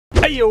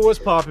Hey yo, what's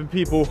poppin'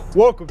 people?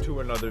 Welcome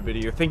to another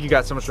video. Thank you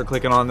guys so much for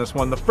clicking on this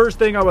one. The first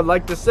thing I would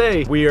like to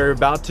say, we are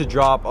about to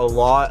drop a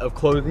lot of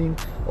clothing,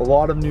 a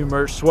lot of new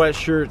merch,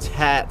 sweatshirts,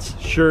 hats,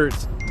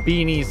 shirts,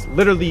 beanies,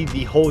 literally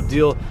the whole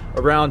deal,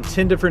 around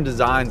 10 different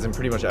designs and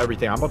pretty much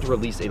everything. I'm about to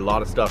release a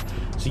lot of stuff,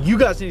 so you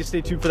guys need to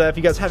stay tuned for that. If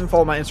you guys haven't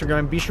followed my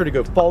Instagram, be sure to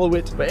go follow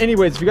it. But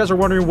anyways, if you guys are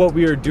wondering what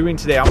we are doing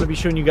today, I'm gonna be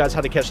showing you guys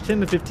how to catch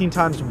 10 to 15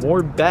 times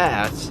more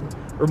bass,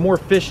 or more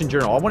fish in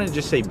general. I want to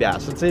just say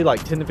bass. Let's say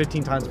like 10 to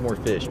 15 times more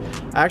fish.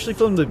 I actually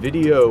filmed a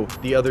video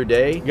the other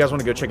day. You guys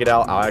want to go check it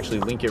out, I'll actually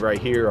link it right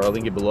here, or I'll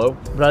link it below.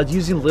 But I was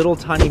using little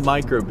tiny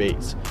micro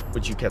baits,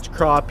 which you catch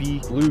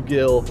crappie,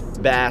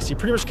 bluegill, bass. You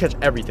pretty much catch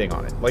everything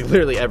on it, like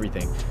literally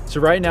everything.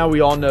 So right now we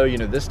all know, you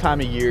know, this time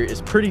of year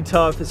is pretty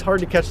tough. It's hard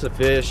to catch the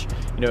fish.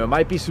 You know, it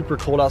might be super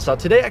cold outside.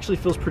 Today actually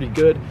feels pretty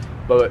good,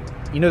 but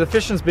you know, the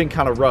fishing's been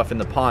kind of rough in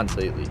the ponds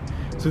lately.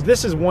 So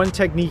this is one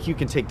technique you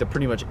can take to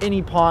pretty much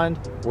any pond,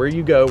 where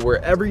you go,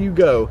 wherever you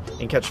go,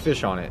 and catch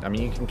fish on it. I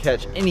mean, you can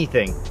catch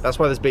anything. That's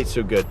why this bait's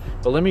so good.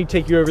 But let me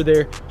take you over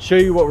there, show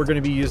you what we're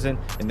gonna be using,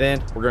 and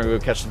then we're gonna go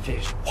catch some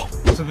fish.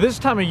 So this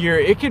time of year,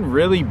 it can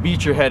really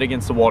beat your head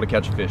against the wall to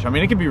catch a fish. I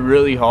mean, it can be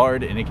really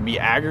hard, and it can be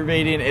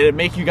aggravating, and it'll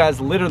make you guys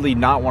literally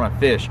not wanna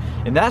fish.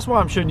 And that's why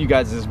I'm showing you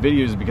guys this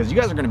video, is because you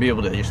guys are gonna be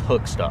able to just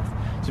hook stuff.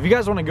 So if you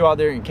guys wanna go out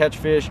there and catch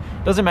fish,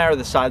 doesn't matter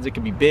the size, it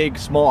can be big,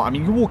 small. I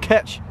mean, you will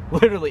catch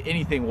literally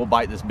anything will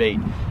bite this bait.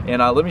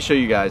 And let me show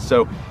you guys.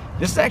 So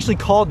this is actually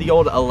called the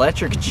old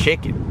electric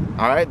chicken.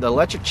 All right, the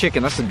electric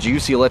chicken, that's a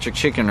juicy electric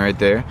chicken right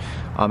there.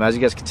 As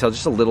you guys can tell,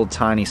 just a little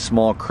tiny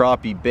small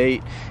crappie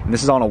bait. And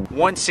this is on a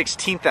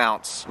 1/16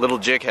 ounce little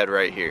jig head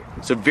right here.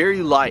 So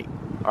very light.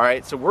 All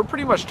right, so we're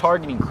pretty much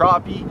targeting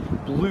crappie,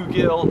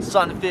 bluegill,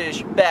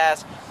 sunfish,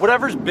 bass,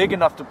 whatever's big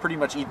enough to pretty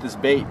much eat this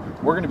bait,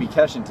 we're gonna be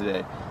catching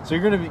today. So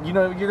you're gonna be, you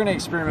know, you're gonna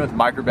experiment with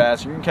micro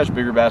bass, you're gonna catch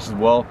bigger bass as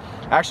well.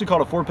 I actually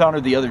caught a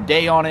 4-pounder the other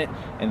day on it,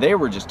 and they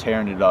were just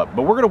tearing it up.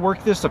 But we're gonna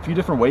work this a few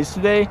different ways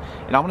today,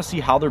 and I'm gonna see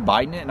how they're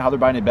biting it and how they're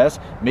biting it best.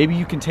 Maybe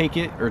you can take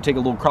it, or take a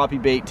little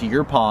crappie bait to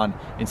your pond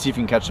and see if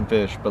you can catch some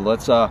fish. But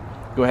let's go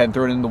ahead and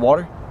throw it in the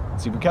water and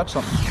see if we can catch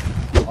something.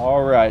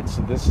 All right,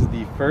 so this is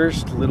the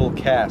first little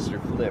cast, or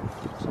flip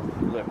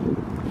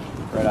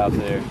right out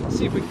there. Let's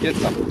see if we can get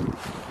something.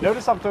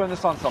 Notice I'm throwing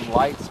this on some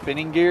light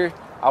spinning gear.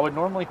 I would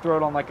normally throw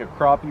it on like a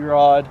crappie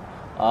rod,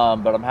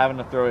 but I'm having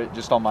to throw it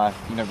just on my,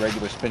 you know,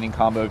 regular spinning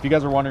combo. If you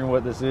guys are wondering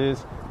what this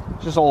is,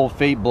 it's just an old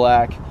Fate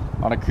Black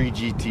on a Cree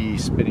GT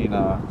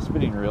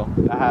spinning reel.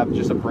 I have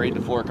just a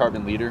braided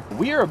fluorocarbon leader.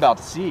 We are about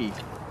to see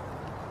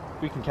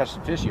if we can catch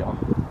some fish, y'all.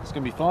 It's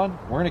gonna be fun.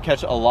 We're gonna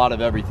catch a lot of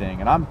everything,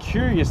 and I'm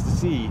curious to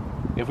see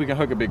if we can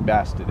hook a big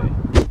bass today.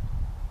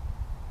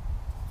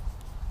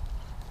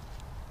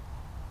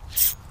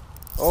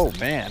 Oh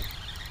man.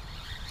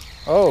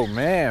 Oh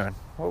man.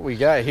 What we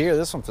got here,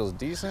 this one feels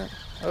decent.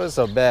 Oh, it's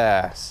a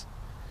bass.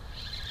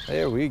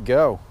 There we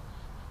go.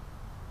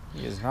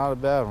 He is not a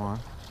bad one.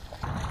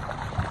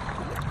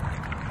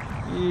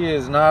 He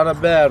is not a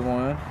bad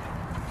one.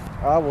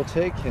 I will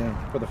take him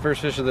for the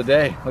first fish of the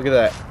day. Look at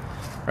that.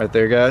 Right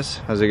there,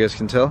 guys. As you guys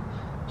can tell,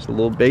 just a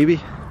little baby.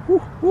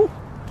 Woo, woo.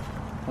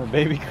 A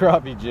baby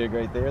crappie jig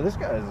right there. This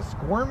guy is the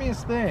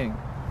squirmiest thing.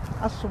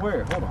 I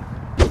swear. Hold on.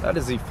 That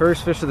is the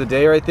first fish of the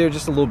day right there.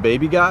 Just a little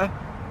baby guy.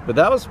 But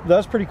that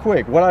was pretty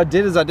quick. What I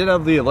did is I did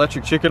have the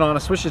electric chicken on. I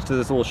switched it to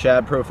this little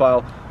shad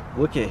profile.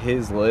 Look at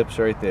his lips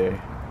right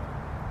there.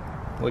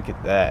 Look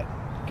at that.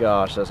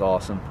 Gosh, that's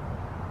awesome.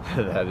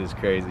 That is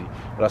crazy.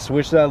 But I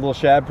switched to that little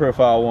shad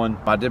profile one.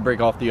 I did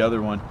break off the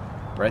other one.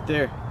 Right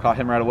there. Caught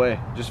him right away.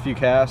 Just a few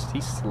casts. He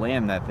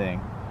slammed that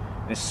thing.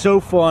 And it's so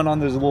fun on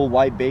those little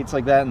light baits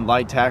like that and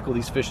light tackle.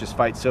 These fish just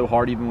fight so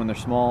hard even when they're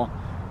small.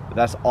 But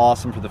that's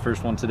awesome for the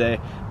first one today.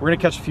 We're gonna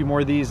catch a few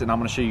more of these, and I'm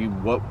gonna show you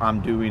what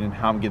I'm doing and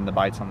how I'm getting the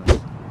bites on this.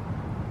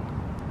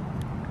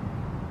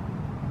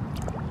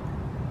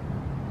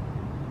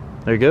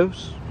 There he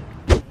goes.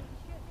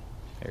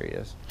 There he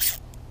is.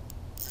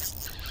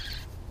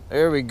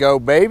 There we go,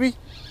 baby.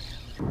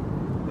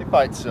 They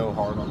fight so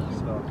hard on this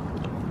stuff.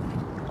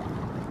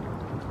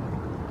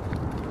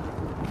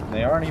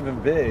 They aren't even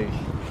big.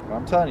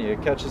 I'm telling you,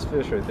 it catches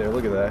fish right there.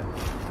 Look at that.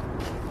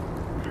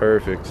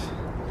 Perfect.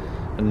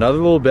 Another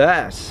little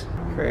bass.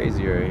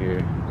 Crazy right here.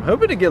 I'm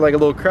hoping to get like a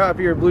little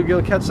crappie or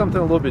bluegill, catch something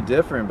a little bit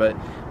different, but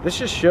this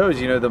just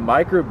shows, you know, the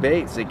micro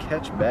baits, they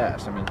catch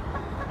bass. I mean,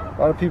 a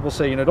lot of people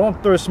say, you know,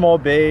 don't throw small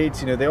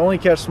baits, you know, they only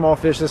catch small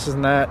fish, this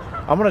and that.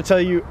 I'm gonna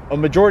tell you, a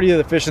majority of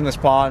the fish in this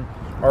pond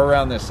are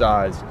around this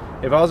size.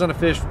 If I was on a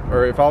fish,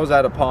 or if I was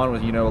at a pond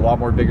with, you know, a lot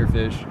more bigger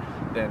fish,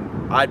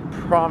 then I'd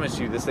promise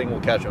you this thing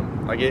will catch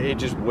them. Like it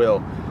just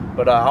will.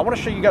 But I want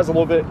to show you guys a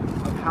little bit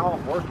of how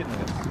I'm working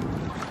this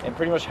and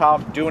pretty much how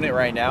I'm doing it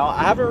right now.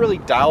 I haven't really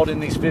dialed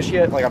in these fish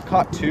yet. Like I've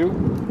caught 2,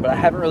 but I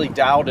haven't really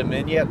dialed them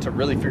in yet to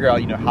really figure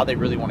out, you know, how they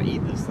really want to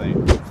eat this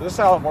thing. So this is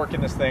how I'm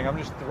working this thing. I'm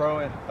just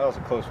throwing, that was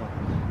a close one.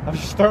 I'm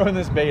just throwing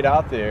this bait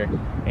out there,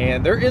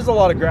 and there is a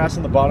lot of grass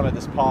in the bottom of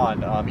this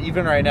pond.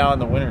 Even right now in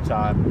the winter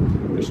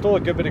time, there's still a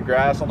good bit of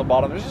grass on the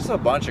bottom. There's just a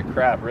bunch of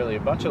crap, really, a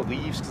bunch of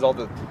leaves, because all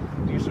the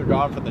leaves are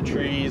gone from the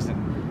trees,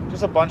 and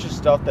just a bunch of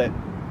stuff that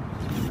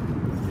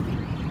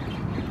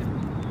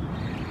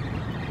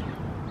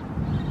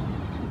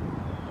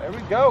there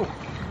we go.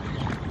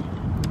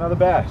 Another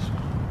bass.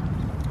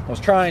 I was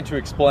trying to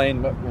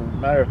explain, but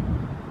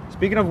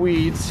speaking of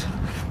weeds,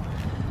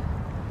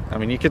 I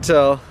mean, you could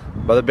tell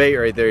by the bait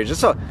right there,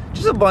 just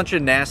a bunch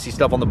of nasty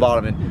stuff on the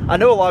bottom. And I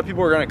know a lot of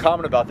people are going to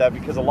comment about that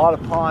because a lot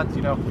of ponds,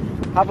 you know,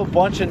 have a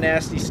bunch of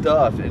nasty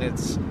stuff, and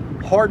it's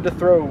hard to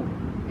throw,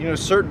 you know,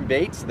 certain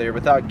baits there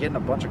without getting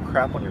a bunch of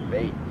crap on your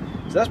bait.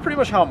 So that's pretty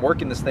much how I'm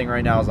working this thing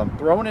right now, is I'm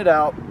throwing it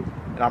out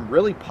and I'm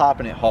really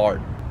popping it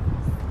hard.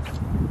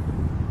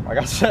 Like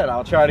I said,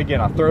 I'll try it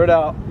again. I'll throw it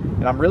out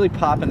and I'm really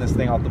popping this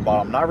thing off the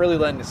bottom. I'm not really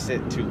letting it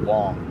sit too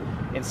long.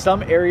 In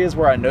some areas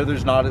where I know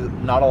there's not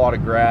a lot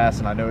of grass,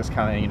 and I know it's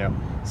kind of, you know,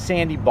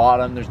 sandy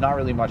bottom, there's not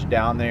really much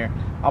down there,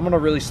 I'm gonna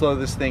really slow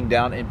this thing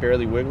down and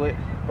barely wiggle it.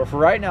 But for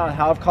right now, and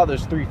how I've caught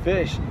those 3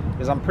 fish,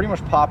 is I'm pretty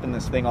much popping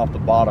this thing off the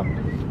bottom,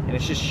 and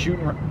it's just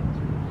shooting.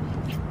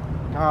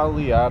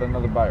 Golly, I had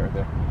another bite right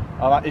there.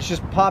 It's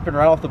just popping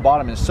right off the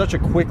bottom. It's such a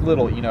quick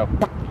little, you know,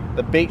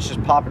 the bait's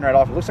just popping right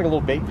off. It looks like a little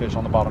bait fish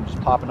on the bottom,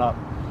 just popping up.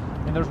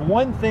 And there's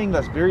one thing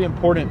that's very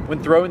important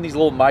when throwing these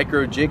little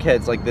micro jig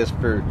heads like this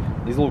for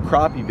these little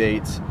crappie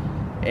baits.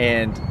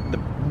 And the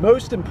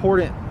most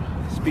important,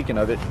 speaking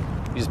of it,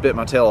 you just bit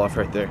my tail off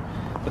right there.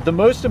 But the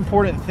most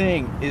important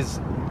thing is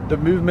the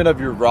movement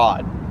of your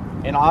rod.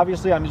 And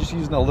obviously I'm just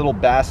using a little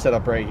bass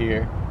setup right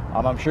here.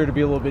 I'm sure to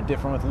be a little bit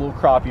different with a little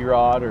crappie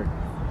rod, or,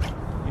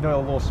 you know,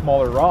 a little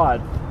smaller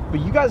rod.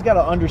 But you guys got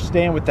to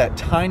understand with that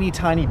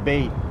tiny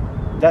bait,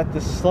 that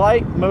the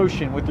slight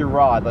motion with your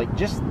rod, like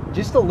just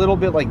a little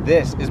bit like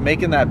this, is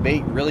making that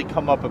bait really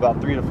come up about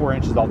 3 to 4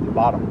 inches off the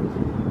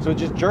bottom. So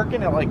just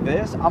jerking it like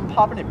this, I'm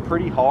popping it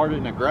pretty hard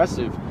and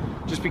aggressive,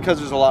 just because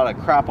there's a lot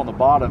of crap on the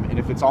bottom, and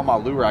if it's on my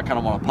lure, I kind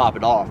of want to pop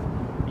it off.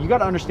 You got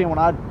to understand, when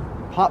I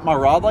pop my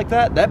rod like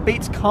that, that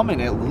bait's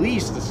coming at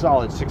least a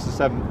solid 6 to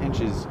 7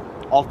 inches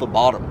off the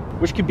bottom,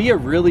 which can be a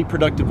really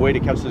productive way to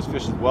catch those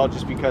fish as well,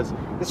 just because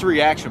it's a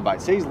reaction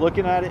bite. Say he's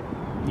looking at it,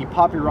 and you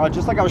pop your rod,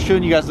 just like I was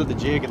showing you guys with the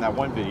jig in that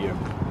one video,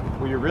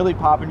 where you're really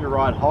popping your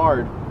rod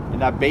hard,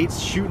 and that bait's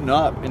shooting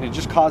up, and it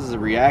just causes a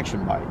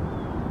reaction bite,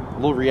 a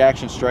little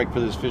reaction strike for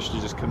those fish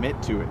to just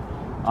commit to it.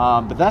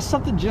 But that's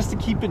something just to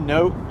keep in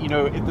note. You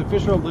know, if the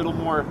fish are a little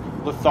more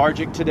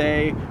lethargic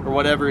today or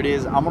whatever it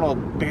is, I'm gonna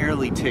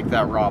barely tick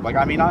that rod. Like,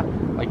 I mean, I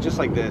like just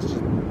like this,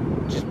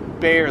 just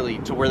barely,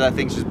 to where that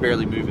thing's just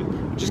barely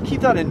moving. Just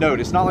keep that in note.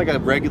 It's not like a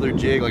regular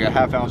jig, like a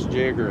 1/2 ounce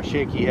jig or a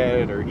shaky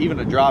head or even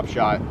a drop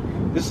shot.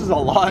 This is a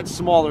lot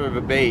smaller of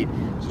a bait,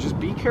 so just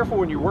be careful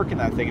when you're working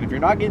that thing. And if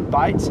you're not getting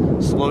bites,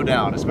 slow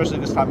down, especially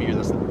this time of year.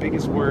 That's the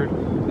biggest word,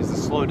 is to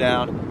slow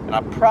down. And I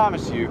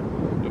promise you,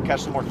 you'll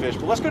catch some more fish.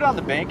 But let's go down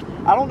the bank.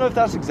 I don't know if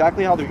that's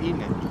exactly how they're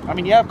eating it. I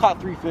mean, yeah, I've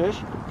caught 3 fish,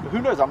 but who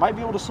knows? I might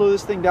be able to slow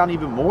this thing down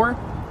even more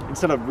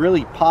instead of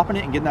really popping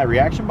it and getting that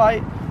reaction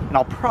bite, and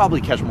I'll probably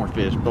catch more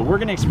fish. But we're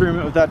gonna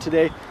experiment with that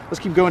today. Let's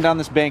keep going down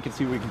this bank and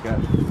see what we can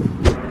catch.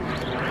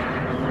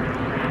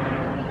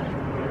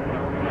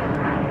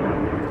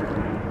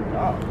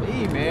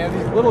 Golly, man,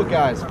 these little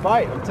guys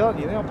fight. I'm telling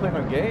you, they don't play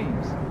no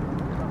games.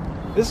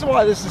 This is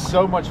why this is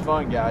so much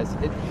fun, guys.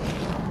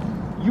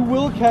 You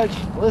will catch,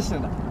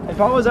 listen, if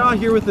I was out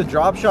here with a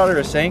drop shot or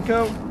a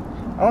Senko,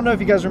 I don't know if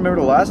you guys remember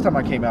the last time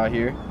I came out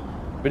here,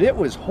 but it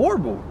was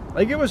horrible.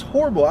 Like, it was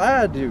horrible. I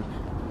had to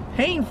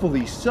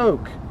painfully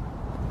soak,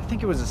 I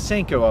think it was a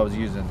Senko I was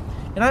using,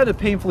 and I had to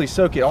painfully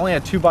soak it. I only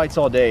had 2 bites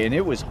all day, and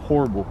it was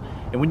horrible.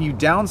 And when you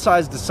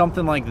downsize to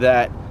something like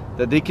that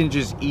they can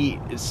just eat,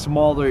 it's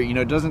smaller, you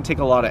know, it doesn't take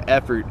a lot of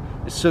effort,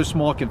 it's so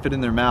small it can fit in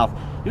their mouth,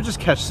 you'll just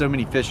catch so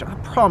many fish. I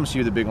promise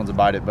you the big ones will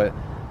bite it. But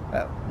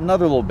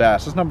another little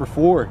bass, that's number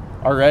 4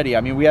 already.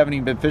 I mean, we haven't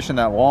even been fishing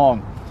that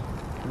long,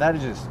 and that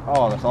is just,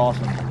 oh, that's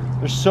awesome.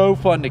 They're so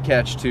fun to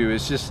catch too.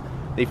 It's just,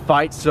 they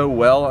fight so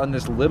well on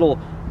this little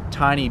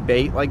tiny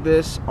bait like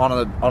this on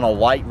a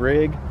light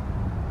rig.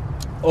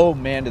 Oh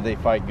man, do they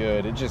fight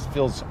good. It just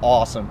feels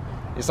awesome.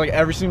 It's like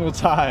every single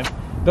time,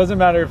 doesn't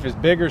matter if it's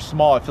big or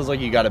small, it feels like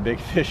you got a big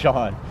fish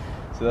on.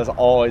 So that's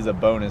always a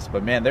bonus.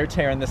 But man, they're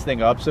tearing this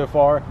thing up so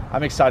far.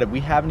 I'm excited. We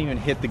haven't even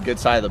hit the good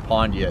side of the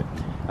pond yet.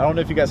 I don't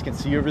know if you guys can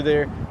see over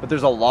there, but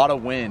there's a lot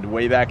of wind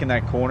way back in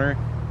that corner,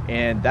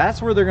 and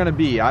that's where they're gonna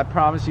be. I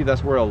promise you,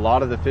 that's where a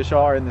lot of the fish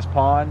are in this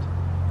pond,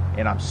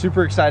 and I'm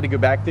super excited to go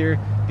back there.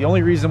 The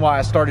only reason why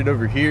I started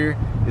over here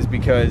is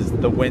because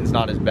the wind's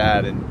not as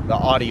bad, and the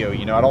audio,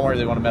 you know, I don't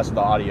really want to mess with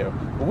the audio.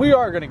 But we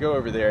are gonna go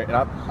over there, and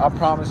I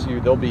promise you,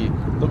 they'll be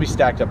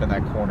stacked up in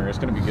that corner. It's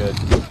gonna be good.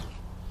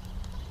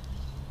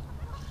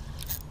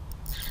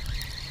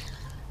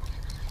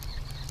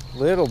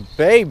 Little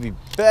baby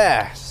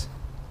bass.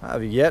 I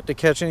have yet to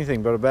catch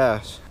anything but a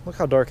bass. Look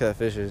how dark that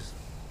fish is.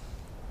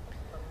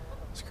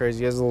 It's crazy.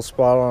 He has a little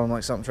spot on him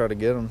like something tried to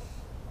get him.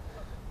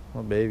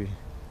 Oh, baby.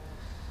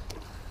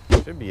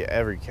 Should be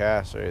every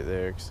cast right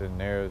there because it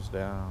narrows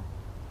down.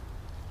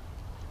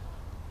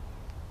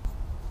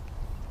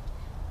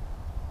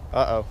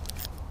 Uh-oh.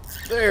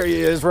 There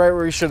he is, right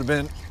where he should have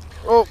been.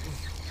 Oh.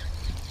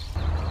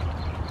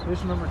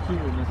 Fish number 2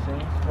 in the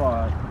same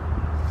spot.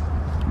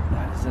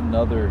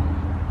 another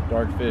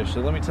dark fish.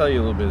 So let me tell you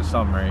a little bit of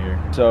something right here.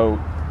 So,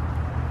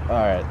 all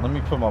right, let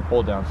me put my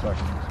pole down so I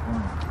can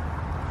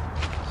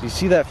explain. So you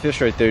see that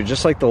fish right there,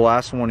 just like the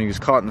last one, he was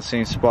caught in the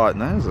same spot,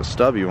 and that is a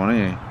stubby one,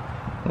 ain't he?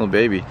 Little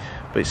baby.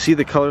 But you see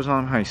the colors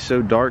on him, how he's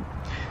so dark?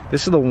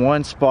 This is the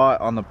one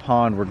spot on the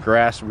pond where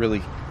grass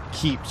really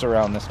keeps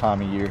around this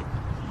time of year.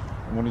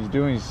 And what he's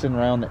doing, he's sitting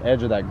around the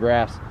edge of that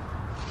grass.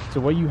 So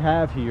what you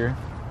have here,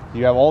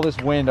 you have all this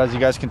wind, as you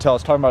guys can tell, I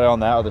was talking about it on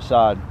that other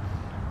side,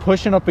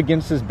 pushing up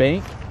against this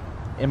bank,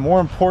 and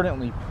more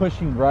importantly,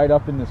 pushing right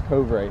up in this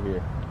cove right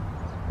here.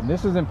 And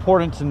this is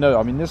important to know.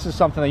 I mean, this is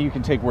something that you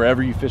can take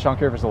wherever you fish. I don't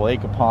care if it's a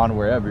lake, a pond,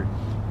 wherever.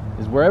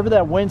 Is wherever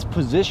that wind's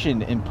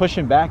positioned and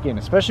pushing back in,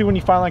 especially when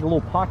you find like a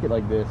little pocket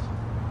like this,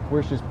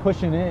 where it's just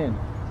pushing in,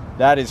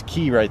 that is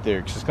key right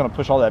there, because it's going to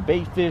push all that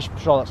bait fish,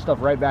 push all that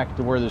stuff right back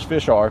to where those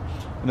fish are,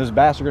 and those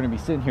bass are going to be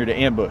sitting here to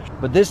ambush.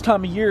 But this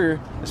time of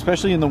year,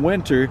 especially in the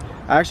winter,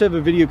 I actually have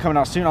a video coming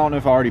out soon. I don't know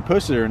if I already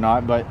posted it or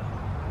not, but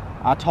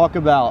I talk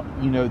about,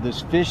 you know,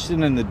 this fish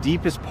sitting in the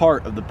deepest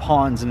part of the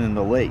ponds and in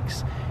the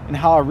lakes, and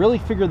how I really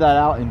figured that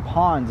out in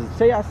ponds is,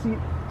 say I see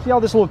how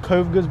this little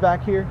cove goes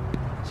back here.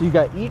 So you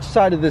got each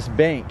side of this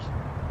bank,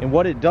 and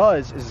what it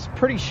does is it's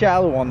pretty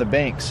shallow on the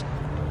banks.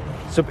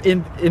 So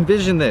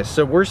envision this.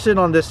 So we're sitting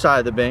on this side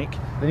of the bank,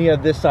 then you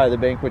have this side of the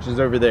bank, which is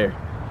over there.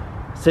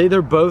 Say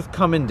they're both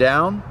coming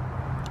down,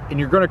 and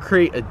you're going to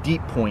create a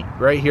deep point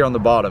right here on the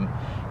bottom.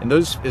 And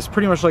those is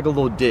pretty much like a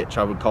little ditch,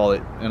 I would call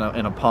it, in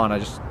a pond. I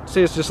just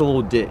say it's just a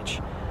little ditch.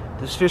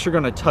 Those fish are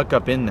going to tuck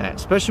up in that,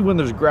 especially when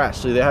there's grass,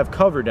 so they have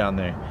cover down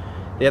there.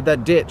 They have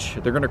that ditch.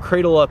 They're going to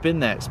cradle up in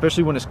that,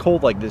 especially when it's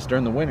cold like this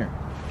during the winter.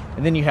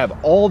 And then you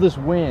have all this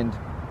wind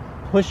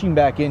pushing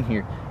back in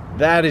here.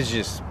 That is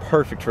just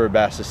perfect for a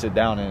bass to sit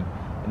down in.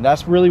 And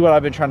that's really what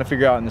I've been trying to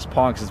figure out in this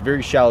pond, because it's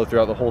very shallow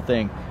throughout the whole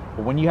thing.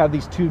 But when you have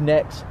these two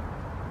necks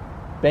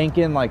bank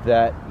in like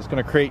that, it's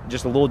going to create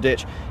just a little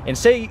ditch. And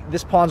say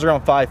this pond's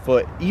around 5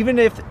 foot, even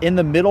if in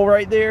the middle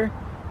right there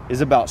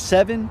is about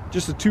 7,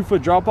 just a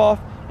 2-foot drop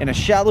off, in a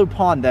shallow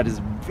pond, that is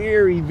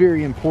very,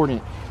 very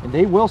important. And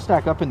they will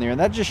stack up in there, and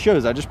that just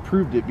shows, I just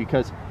proved it,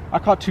 because I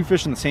caught 2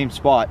 fish in the same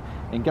spot.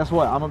 And guess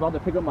what? I'm about to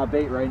pick up my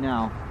bait right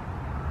now,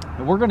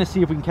 and we're going to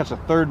see if we can catch a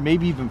 3rd,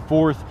 maybe even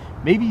 4th,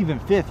 maybe even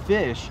 5th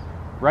fish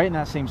right in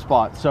that same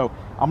spot. So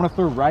I'm going to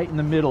throw right in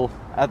the middle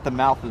at the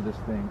mouth of this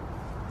thing,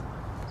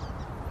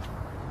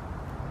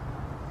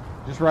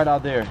 just right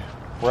out there,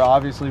 where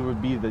obviously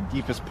would be the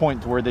deepest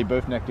point to where they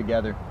both neck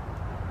together.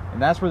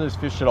 And that's where those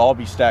fish should all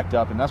be stacked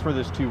up, and that's where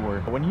those 2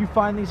 were. When you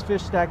find these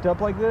fish stacked up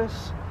like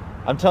this,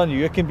 I'm telling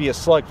you, it can be a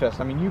slugfest.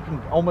 I mean, you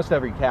can almost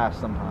every cast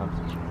sometimes,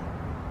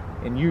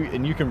 and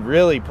you can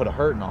really put a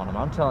hurting on them.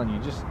 I'm telling you,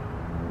 just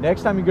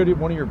next time you go to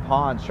one of your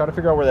ponds, try to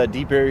figure out where that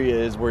deep area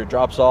is, where it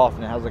drops off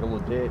and it has like a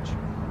little ditch.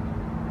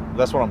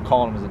 That's what I'm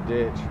calling them, is a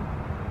ditch.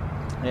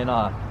 And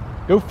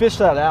go fish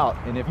that out,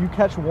 and if you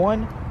catch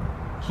one,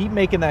 keep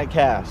making that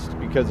cast,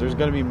 because there's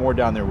going to be more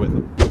down there with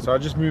them. So I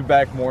just moved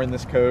back more in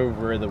this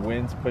cove where the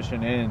wind's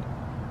pushing in,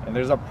 and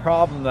there's a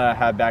problem that I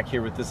had back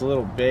here with this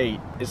little bait.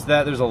 It's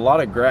that there's a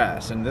lot of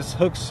grass, and this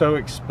hook's so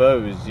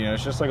exposed, you know,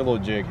 it's just like a little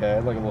jig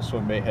head, like a little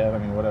swim bait head, I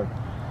mean, whatever.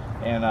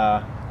 And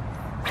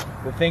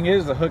the thing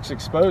is, the hook's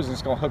exposed and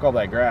it's going to hook all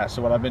that grass.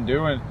 So what I've been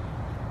doing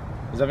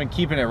is I've been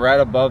keeping it right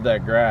above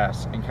that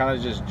grass and kind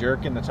of just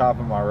jerking the top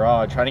of my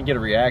rod, trying to get a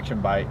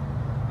reaction bite,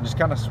 and just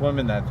kind of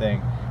swimming that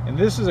thing. And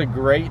this is a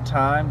great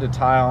time to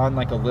tie on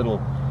like a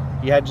little,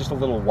 he had just a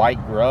little white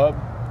grub,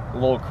 a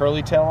little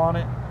curly tail on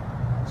it,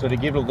 so to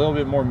give it a little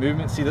bit more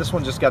movement. See, this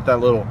one just got that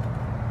little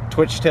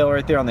twitch tail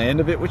right there on the end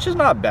of it, which is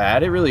not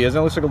bad. It really isn't.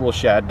 It looks like a little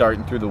shad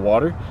darting through the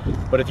water.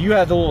 But if you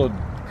had the little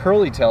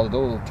curly tail, the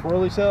little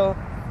twirly tail,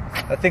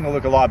 that thing will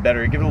look a lot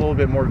better. Give it a little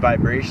bit more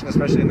vibration,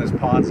 especially in those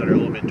ponds that are a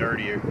little bit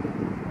dirtier.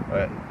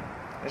 But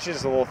it's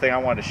just a little thing I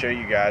wanted to show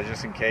you guys,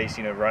 just in case,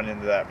 you know, run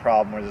into that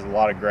problem where there's a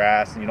lot of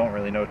grass and you don't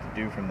really know what to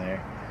do from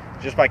there.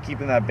 Just by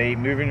keeping that bait,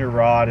 moving your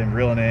rod and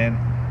reeling in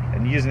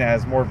and using it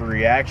as more of a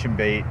reaction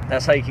bait,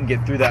 that's how you can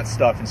get through that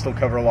stuff and still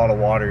cover a lot of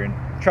water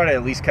and try to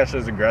at least catch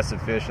those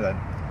aggressive fish that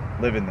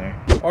live in there.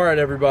 All right,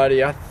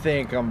 everybody, I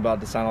think I'm about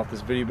to sign off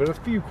this video, but a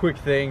few quick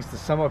things to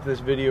sum up this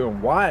video.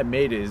 And why I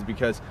made it is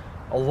because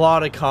a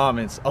lot of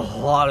comments, a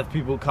lot of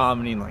people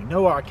commenting like,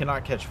 no, I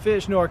cannot catch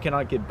fish, no, I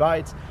cannot get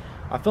bites.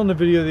 I filmed a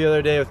video the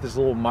other day with this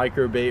little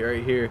micro bait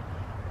right here,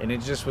 and it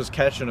just was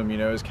catching them, you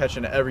know, it was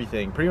catching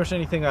everything, pretty much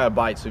anything that had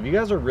bites. So if you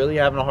guys are really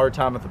having a hard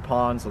time at the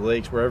ponds, the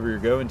lakes, wherever you're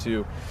going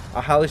to,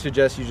 I highly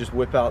suggest you just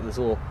whip out this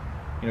little,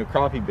 you know,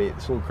 crappie bait,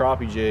 this little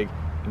crappie jig,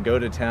 and go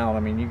to town. I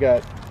mean, you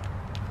can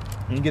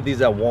get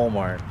these at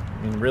Walmart.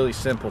 I mean, really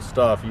simple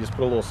stuff. You just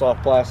put a little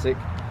soft plastic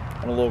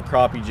on a little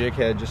crappie jig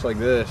head just like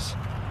this.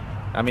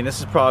 I mean, this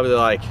is probably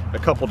like a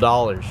couple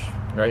dollars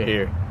right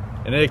here,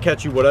 and it'll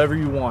catch you whatever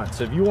you want.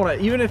 So if you want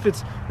to, even if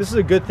it's, this is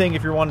a good thing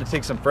if you're wanting to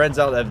take some friends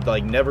out that have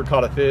like never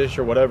caught a fish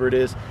or whatever it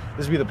is,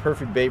 this would be the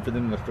perfect bait for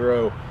them to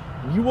throw.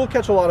 You will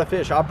catch a lot of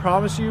fish. I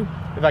promise you,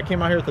 if I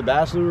came out here with the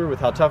bass lure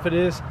with how tough it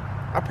is,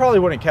 I probably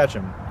wouldn't catch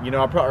them, you know,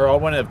 or I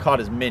wouldn't have caught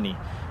as many.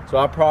 So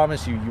I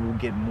promise you, you will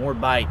get more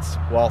bites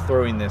while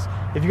throwing this.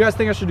 If you guys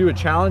think I should do a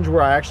challenge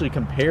where I actually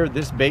compare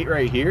this bait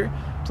right here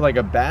to like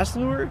a bass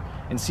lure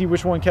and see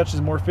which one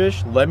catches more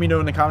fish, let me know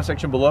in the comment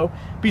section below.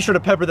 Be sure to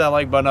pepper that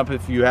like button up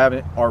if you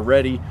haven't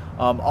already.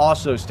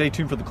 Also, stay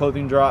tuned for the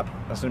clothing drop.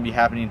 That's gonna be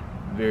happening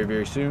very,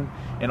 very soon.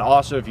 And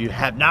also, if you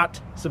have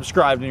not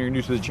subscribed and you're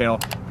new to the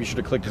channel, be sure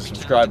to click the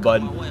subscribe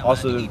button.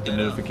 Also, the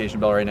notification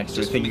bell right next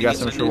to it. Thank you guys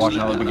so much for watching.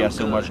 I love you guys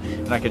so much.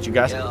 And I'll catch you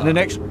guys in the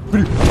next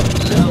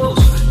video.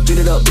 Beat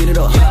it up, keep it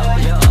up,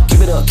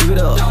 keep it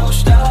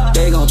up.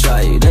 They gon'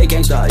 try you, they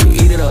can't stop you.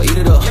 Eat it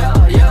up,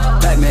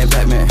 Pac-Man,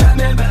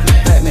 Pac-Man.